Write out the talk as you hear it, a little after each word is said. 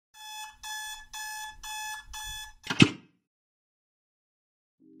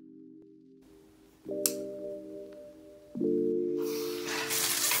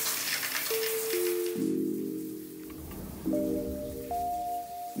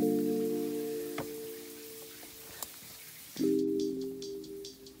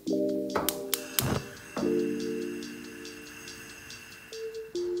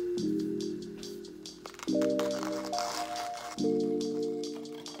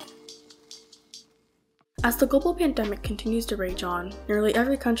As the global pandemic continues to rage on, nearly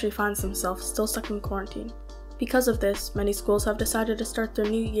every country finds themselves still stuck in quarantine. Because of this, many schools have decided to start their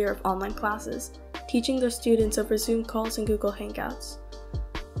new year of online classes, teaching their students over Zoom calls and Google Hangouts.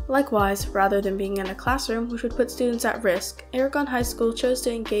 Likewise, rather than being in a classroom which would put students at risk, Aragon High School chose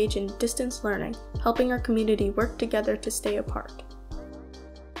to engage in distance learning, helping our community work together to stay apart.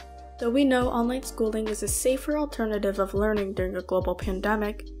 Though we know online schooling is a safer alternative of learning during a global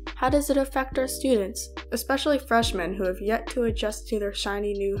pandemic, how does it affect our students, especially freshmen who have yet to adjust to their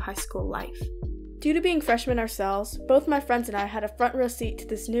shiny new high school life? Due to being freshmen ourselves, both my friends and I had a front row seat to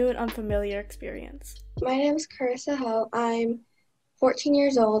this new and unfamiliar experience. My name is Carissa Ho. I'm 14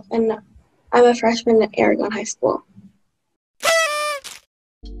 years old and I'm a freshman at Aragon High School.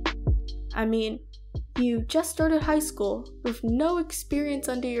 I mean, you just started high school with no experience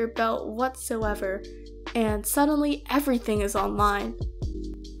under your belt whatsoever, and suddenly everything is online.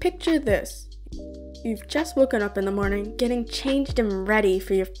 Picture this. You've just woken up in the morning, getting changed and ready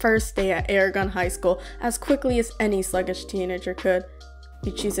for your first day at Aragon High School as quickly as any sluggish teenager could.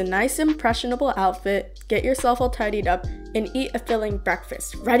 You choose a nice impressionable outfit, get yourself all tidied up, and eat a filling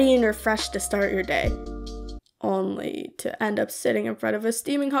breakfast, ready and refreshed to start your day. Only to end up sitting in front of a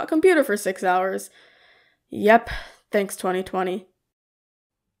steaming hot computer for 6 hours. Yep, thanks 2020.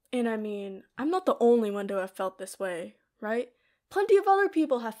 And I mean, I'm not the only one to have felt this way, right? Plenty of other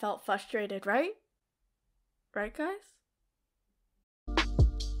people have felt frustrated, right? Right, guys?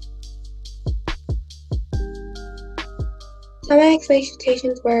 Some of my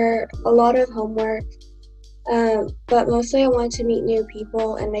expectations were a lot of homework, but mostly I wanted to meet new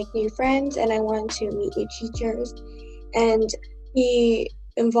people and make new friends, and I wanted to meet new teachers and be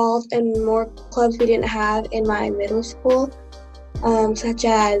involved in more clubs we didn't have in my middle school, such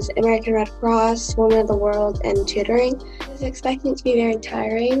as American Red Cross, Women of the World, and tutoring. I was expecting it to be very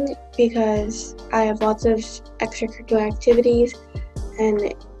tiring because I have lots of extracurricular activities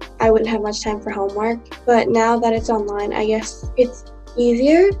and I wouldn't have much time for homework. But now that it's online, I guess it's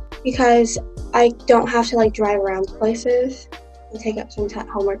easier because I don't have to drive around places and take up some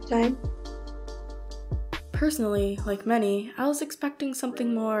homework time. Personally, like many, I was expecting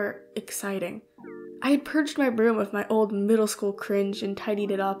something more exciting. I had purged my room of my old middle school cringe and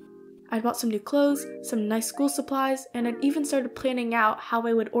tidied it up. I'd bought some new clothes, some nice school supplies, and I'd even started planning out how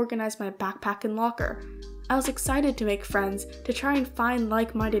I would organize my backpack and locker. I was excited to make friends, to try and find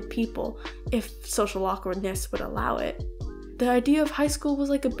like-minded people, if social awkwardness would allow it. The idea of high school was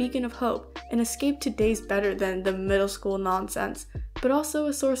like a beacon of hope, an escape to days better than the middle school nonsense, but also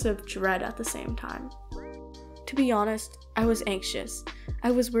a source of dread at the same time. To be honest, I was anxious.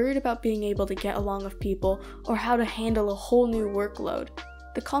 I was worried about being able to get along with people or how to handle a whole new workload.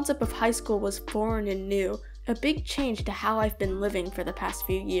 The concept of high school was foreign and new, a big change to how I've been living for the past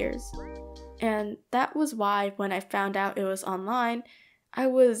few years. And that was why, when I found out it was online, I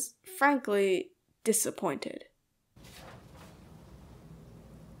was, frankly, disappointed.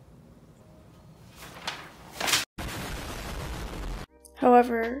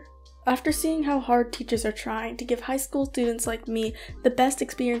 However, after seeing how hard teachers are trying to give high school students like me the best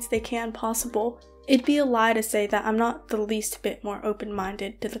experience they can possible, it'd be a lie to say that I'm not the least bit more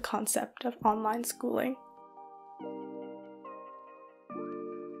open-minded to the concept of online schooling.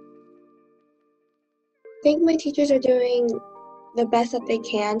 I think my teachers are doing the best that they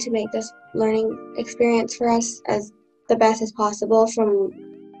can to make this learning experience for us as the best as possible from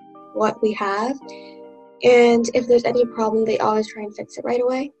what we have. And if there's any problem, they always try and fix it right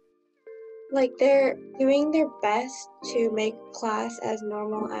away. They're doing their best to make class as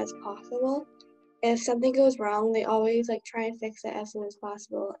normal as possible. If something goes wrong, they always try and fix it as soon as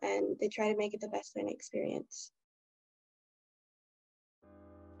possible, and they try to make it the best learning experience.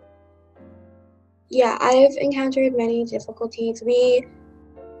 Yeah, I've encountered many difficulties.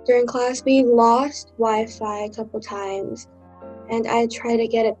 During class, we lost Wi-Fi a couple times, and I tried to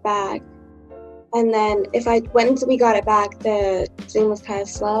get it back. And then once we got it back, the Zoom was kind of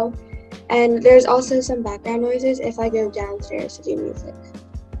slow. And there's also some background noises if I go downstairs to do music.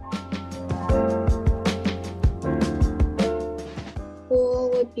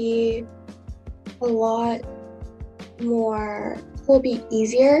 School would be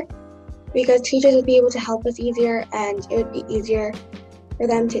easier because teachers would be able to help us easier, and it would be easier for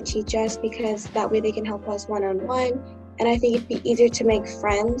them to teach us because that way they can help us one-on-one. And I think it'd be easier to make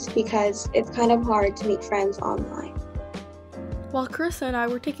friends because it's kind of hard to make friends online. While Carissa and I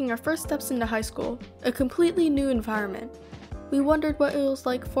were taking our first steps into high school, a completely new environment, we wondered what it was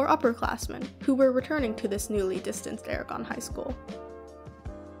like for upperclassmen who were returning to this newly distanced Aragon High School.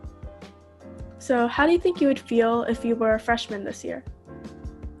 So how do you think you would feel if you were a freshman this year?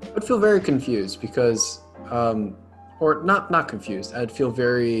 I would feel very confused because or not confused. I'd feel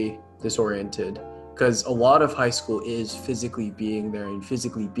very disoriented because a lot of high school is physically being there and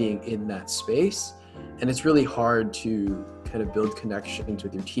physically being in that space. And it's really hard to kind of build connections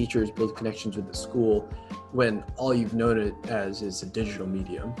with your teachers, build connections with the school when all you've known it as is a digital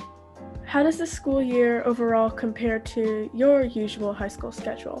medium. How does the school year overall compare to your usual high school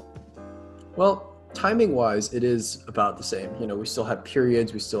schedule? Well, timing wise, it is about the same. We still have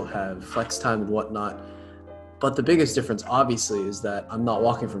periods, we still have flex time and whatnot. But the biggest difference, obviously, is that I'm not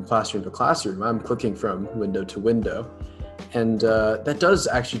walking from classroom to classroom. I'm clicking from window to window. And that does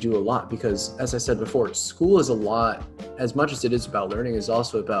actually do a lot because, as I said before, school is a lot, as much as it is about learning, is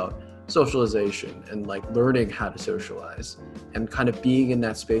also about socialization and like learning how to socialize and kind of being in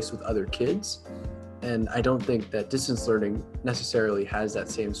that space with other kids. And I don't think that distance learning necessarily has that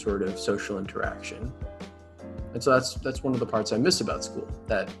same sort of social interaction. And so that's one of the parts I miss about school,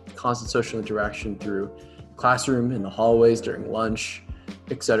 that constant social interaction through classroom, in the hallways, during lunch,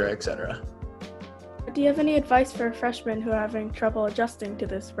 etc., etc. Do you have any advice for freshmen who are having trouble adjusting to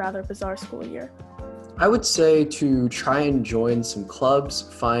this rather bizarre school year? I would say to try and join some clubs,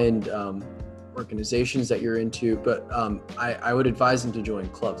 find organizations that you're into, but I would advise them to join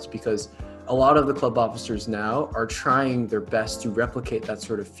clubs because a lot of the club officers now are trying their best to replicate that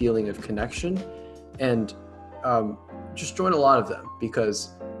sort of feeling of connection, and just join a lot of them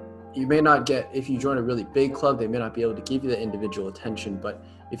because you may not get, if you join a really big club, they may not be able to give you the individual attention, but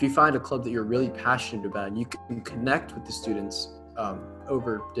if you find a club that you're really passionate about and you can connect with the students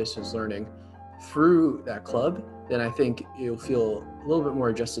over distance learning through that club, then I think you'll feel a little bit more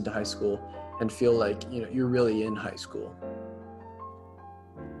adjusted to high school and feel like you're really in high school.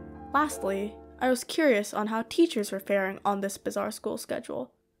 Lastly, I was curious on how teachers were faring on this bizarre school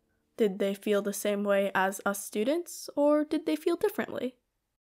schedule. Did they feel the same way as us students, or did they feel differently?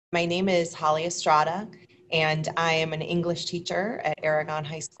 My name is Holly Estrada, and I am an English teacher at Aragon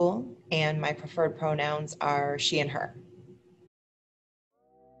High School, and my preferred pronouns are she and her.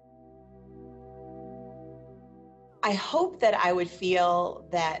 I hope that I would feel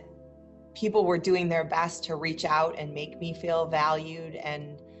that people were doing their best to reach out and make me feel valued,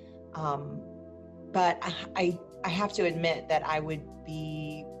 and but I have to admit that I would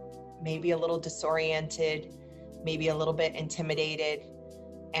be maybe a little disoriented, maybe a little bit intimidated,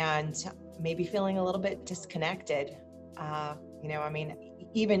 and maybe feeling a little bit disconnected.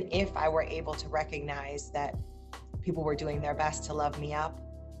 Even if I were able to recognize that people were doing their best to love me up,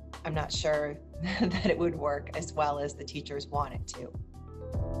 I'm not sure that it would work as well as the teachers want it to.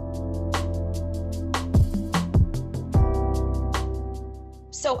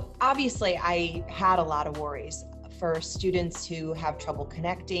 So obviously I had a lot of worries for students who have trouble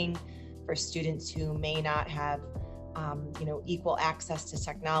connecting, for students who may not have equal access to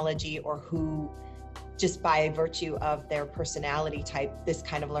technology, or who just by virtue of their personality type, this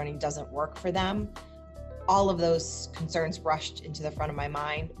kind of learning doesn't work for them. All of those concerns rushed into the front of my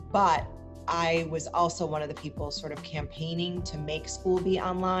mind, but I was also one of the people sort of campaigning to make school be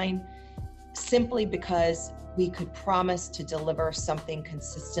online, simply because we could promise to deliver something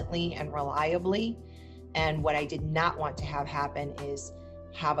consistently and reliably. And what I did not want to have happen is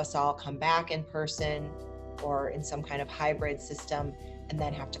have us all come back in person or in some kind of hybrid system and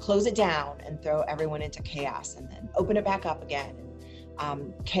then have to close it down and throw everyone into chaos and then open it back up again.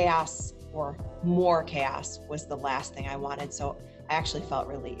 Chaos or more chaos was the last thing I wanted, so I actually felt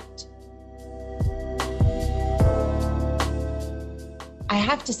relieved. I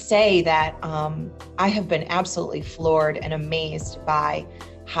have to say that I have been absolutely floored and amazed by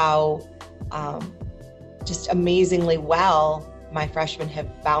how just amazingly well my freshmen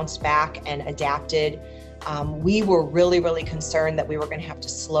have bounced back and adapted. We were really, really concerned that we were going to have to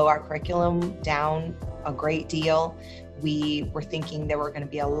slow our curriculum down a great deal. We were thinking there were going to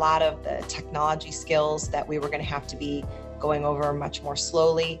be a lot of the technology skills that we were going to have to be going over much more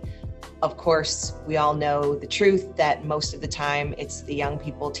slowly. Of course, we all know the truth that most of the time it's the young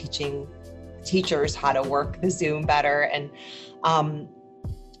people teaching teachers how to work the Zoom better. And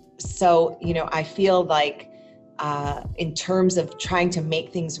so, I feel like in terms of trying to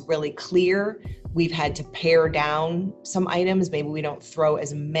make things really clear, we've had to pare down some items. Maybe we don't throw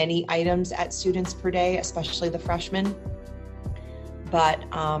as many items at students per day, especially the freshmen. But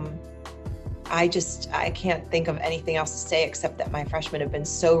I can't think of anything else to say except that my freshmen have been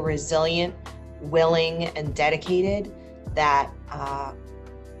so resilient, willing, and dedicated that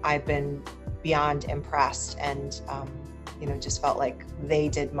I've been beyond impressed and just felt like they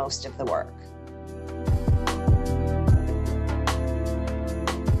did most of the work.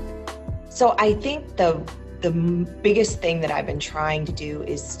 So I think the biggest thing that I've been trying to do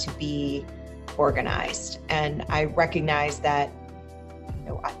is to be organized. And I recognize that, you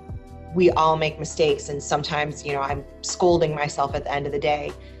know, we all make mistakes, and sometimes, you know, I'm scolding myself at the end of the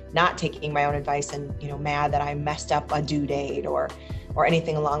day, not taking my own advice, and, you know, mad that I messed up a due date or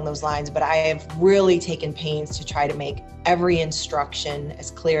anything along those lines. But I have really taken pains to try to make every instruction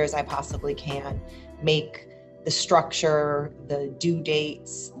as clear as I possibly can, make the structure, the due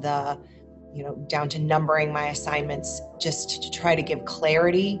dates, the, you know, down to numbering my assignments, just to try to give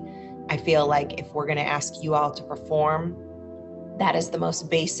clarity. I feel like if we're going to ask you all to perform, that is the most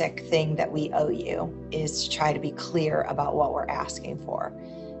basic thing that we owe you, is to try to be clear about what we're asking for.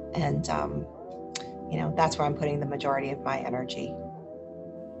 And, you know, that's where I'm putting the majority of my energy.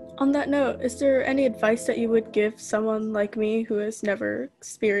 On that note, is there any advice that you would give someone like me who has never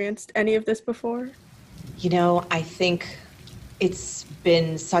experienced any of this before? You know, I think it's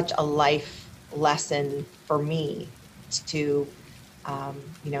been such a life lesson for me to,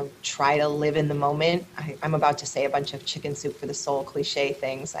 you know, try to live in the moment. I'm about to say a bunch of chicken soup for the soul cliche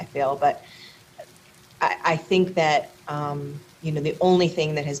things, I feel, but I think that, you know, the only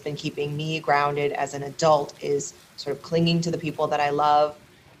thing that has been keeping me grounded as an adult is sort of clinging to the people that I love,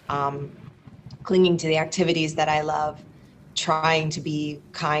 clinging to the activities that I love, trying to be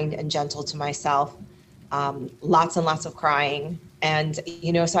kind and gentle to myself, lots and lots of crying. And,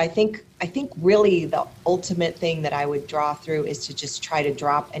 you know, so I think really the ultimate thing that I would draw through is to just try to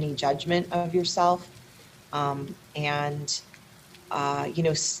drop any judgment of yourself, and, you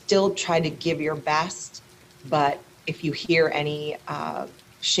know, still try to give your best. But if you hear any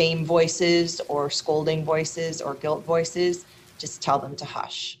shame voices or scolding voices or guilt voices, just tell them to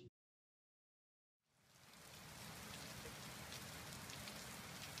hush.